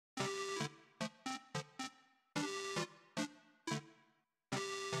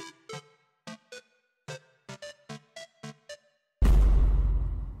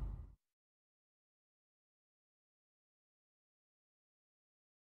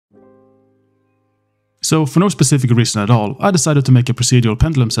So for no specific reason at all, I decided to make a procedural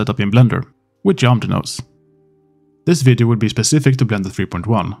pendulum setup in Blender, with geometry nodes. This video would be specific to Blender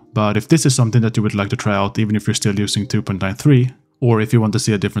 3.1, but if this is something that you would like to try out even if you're still using 2.93, or if you want to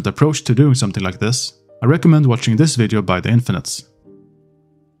see a different approach to doing something like this, I recommend watching this video by the Infinites.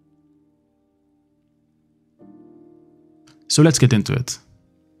 So let's get into it.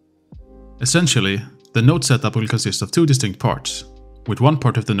 Essentially, the node setup will consist of two distinct parts, with one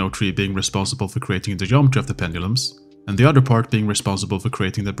part of the node tree being responsible for creating the geometry of the pendulums, and the other part being responsible for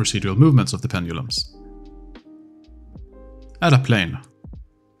creating the procedural movements of the pendulums. Add a plane.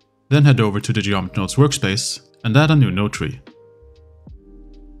 Then head over to the Geometry Nodes workspace and add a new node tree.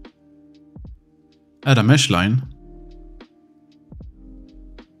 Add a mesh line,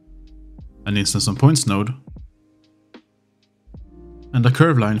 an instance on points node, and a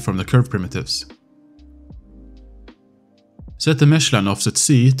curve line from the curve primitives. Set the mesh line offset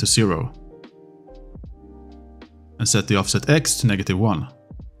C to 0, and set the offset X to -1.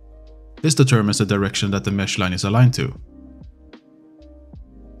 This determines the direction that the mesh line is aligned to.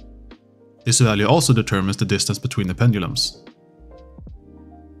 This value also determines the distance between the pendulums.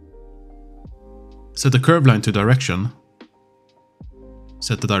 Set the curve line to direction,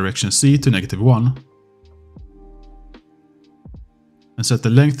 set the direction C to -1, and set the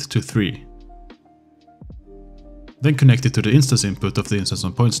length to 3. Then connect it to the instance input of the instance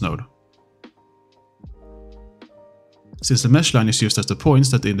on points node. Since the mesh line is used as the points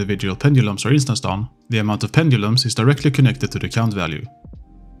that the individual pendulums are instanced on, the amount of pendulums is directly connected to the count value.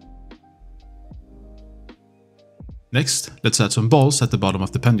 Next, let's add some balls at the bottom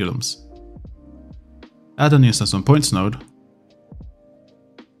of the pendulums. Add an instance on points node,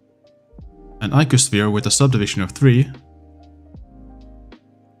 an icosphere with a subdivision of 3,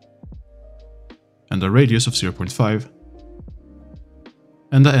 and a radius of 0.5,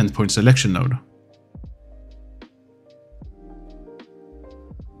 and the endpoint selection node.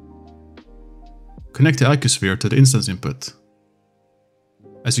 Connect the icosphere to the instance input.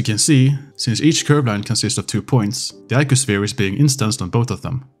 As you can see, since each curve line consists of 2 points, the icosphere is being instanced on both of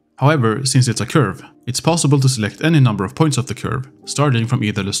them. However, since it's a curve, it's possible to select any number of points of the curve, starting from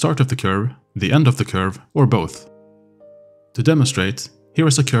either the start of the curve, the end of the curve, or both. To demonstrate, here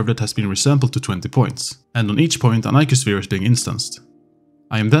is a curve that has been resampled to 20 points, and on each point an icosphere is being instanced.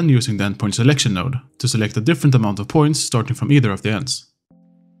 I am then using the endpoint selection node to select a different amount of points starting from either of the ends.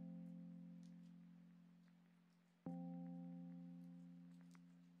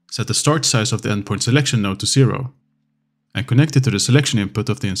 Set the start size of the endpoint selection node to 0, and connect it to the selection input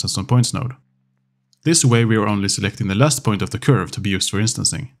of the instance on points node. This way we are only selecting the last point of the curve to be used for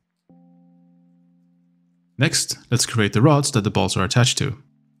instancing. Next, let's create the rods that the balls are attached to.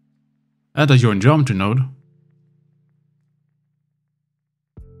 Add a join geometry node,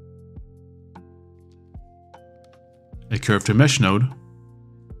 a curve to mesh node,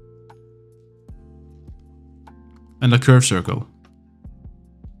 and a curve circle.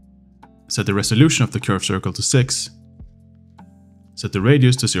 Set the resolution of the curve circle to 6, set the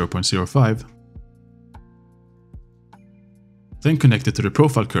radius to 0.05, then connect it to the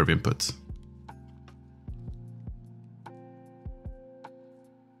profile curve input.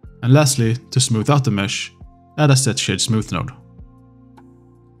 And lastly, to smooth out the mesh, add a set shade smooth node.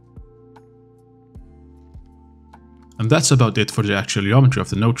 And that's about it for the actual geometry of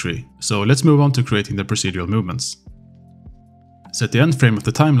the node tree, so let's move on to creating the procedural movements. Set the end frame of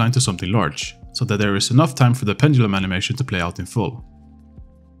the timeline to something large, so that there is enough time for the pendulum animation to play out in full.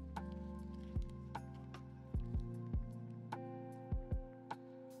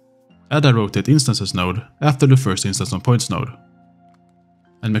 Add a rotate instances node after the first instance on points node.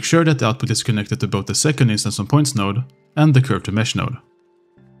 And make sure that the output is connected to both the second instance on points node and the curve to mesh node.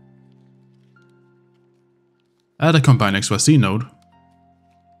 Add a combine XYZ node,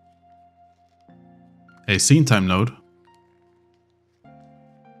 a scene time node,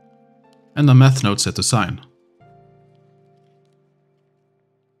 and a math node set to sine.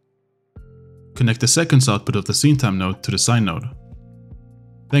 Connect the seconds output of the scene time node to the sine node.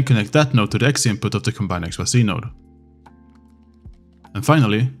 Then connect that node to the X input of the combine XYZ node. And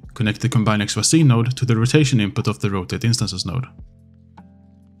finally, connect the combine XYZ node to the rotation input of the rotate instances node.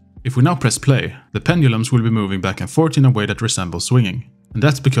 If we now press play, the pendulums will be moving back and forth in a way that resembles swinging. And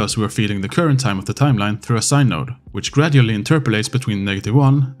that's because we are feeding the current time of the timeline through a sine node, which gradually interpolates between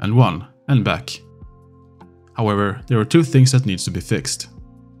 -1 and 1 and back. However, there are two things that needs to be fixed.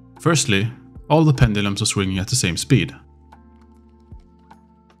 Firstly, all the pendulums are swinging at the same speed.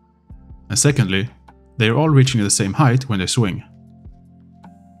 And secondly, they are all reaching the same height when they swing.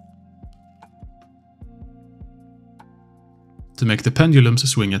 To make the pendulums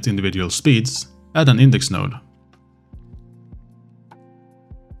swing at individual speeds, add an index node,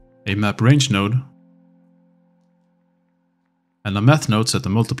 a map range node, and a math node set to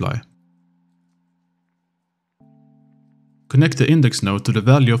multiply. Connect the index node to the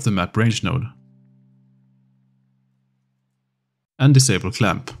value of the map range node, and disable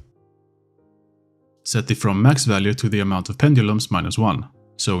clamp. Set the from max value to the amount of pendulums -1,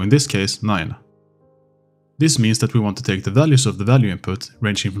 so in this case 9. This means that we want to take the values of the value input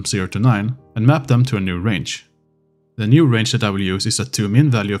ranging from 0 to 9 and map them to a new range. The new range that I will use is a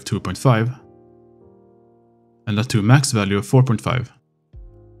toMin value of 2.5 and a toMax value of 4.5.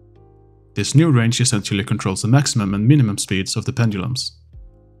 This new range essentially controls the maximum and minimum speeds of the pendulums.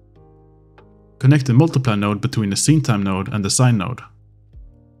 Connect the multiply node between the scene time node and the sign node.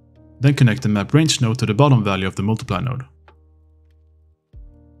 Then connect the map range node to the bottom value of the multiply node.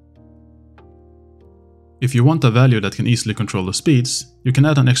 If you want a value that can easily control the speeds, you can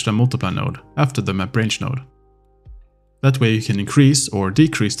add an extra multiply node after the map range node. That way you can increase or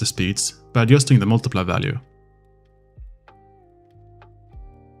decrease the speeds by adjusting the multiply value.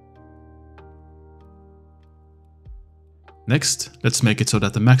 Next, let's make it so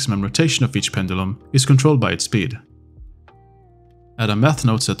that the maximum rotation of each pendulum is controlled by its speed. Add a math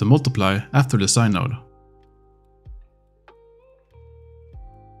node set to multiply after the sign node.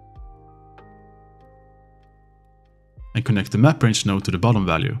 And connect the map range node to the bottom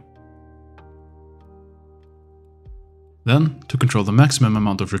value. Then, to control the maximum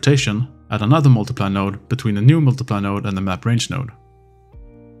amount of rotation, add another multiply node between the new multiply node and the map range node.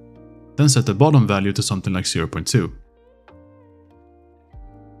 Then set the bottom value to something like 0.2.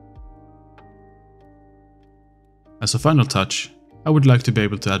 As a final touch, I would like to be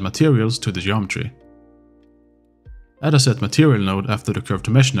able to add materials to the geometry. Add a set material node after the curve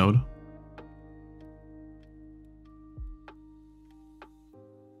to mesh node,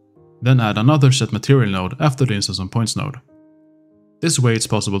 then add another set material node after the instance on points node. This way it's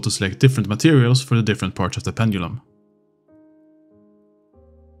possible to select different materials for the different parts of the pendulum.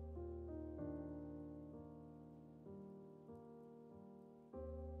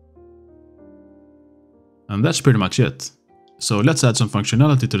 And that's pretty much it. So let's add some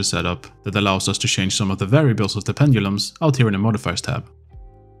functionality to the setup that allows us to change some of the variables of the pendulums out here in the modifiers tab.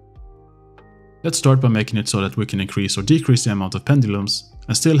 Let's start by making it so that we can increase or decrease the amount of pendulums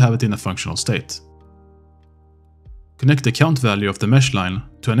and still have it in a functional state. Connect the count value of the mesh line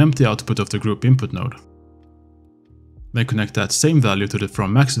to an empty output of the group input node. Then connect that same value to the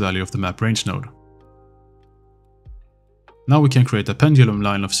from max value of the map range node. Now we can create a pendulum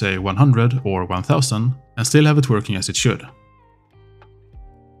line of say 100 or 1000 and still have it working as it should.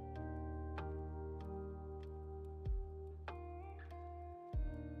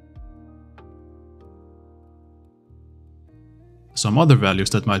 Some other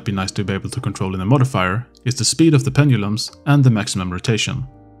values that might be nice to be able to control in the modifier is the speed of the pendulums and the maximum rotation.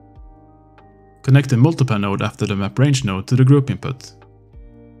 Connect the multiply node after the map range node to the group input.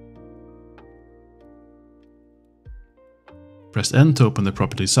 Press N to open the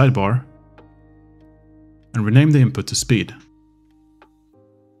properties sidebar and rename the input to speed.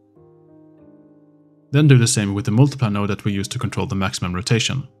 Then do the same with the multiply node that we use to control the maximum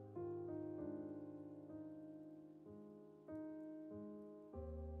rotation.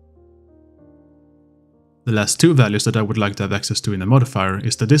 The last two values that I would like to have access to in the modifier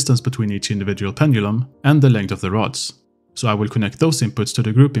is the distance between each individual pendulum and the length of the rods, so I will connect those inputs to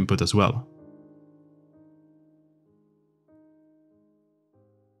the group input as well.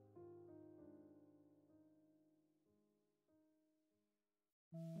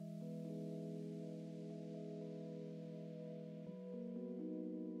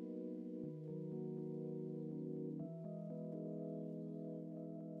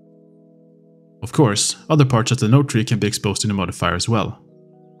 Of course, other parts of the node tree can be exposed in the modifier as well.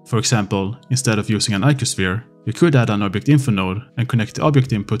 For example, instead of using an icosphere, you could add an object info node and connect the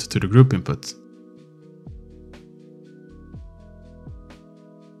object input to the group input.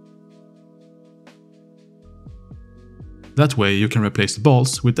 That way you can replace the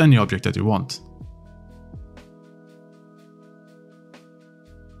balls with any object that you want.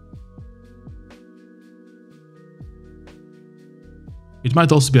 It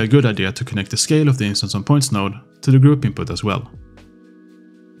might also be a good idea to connect the scale of the instance on points node to the group input as well.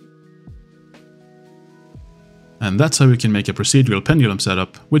 And that's how we can make a procedural pendulum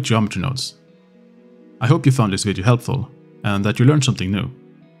setup with geometry nodes. I hope you found this video helpful and that you learned something new.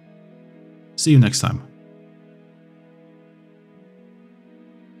 See you next time.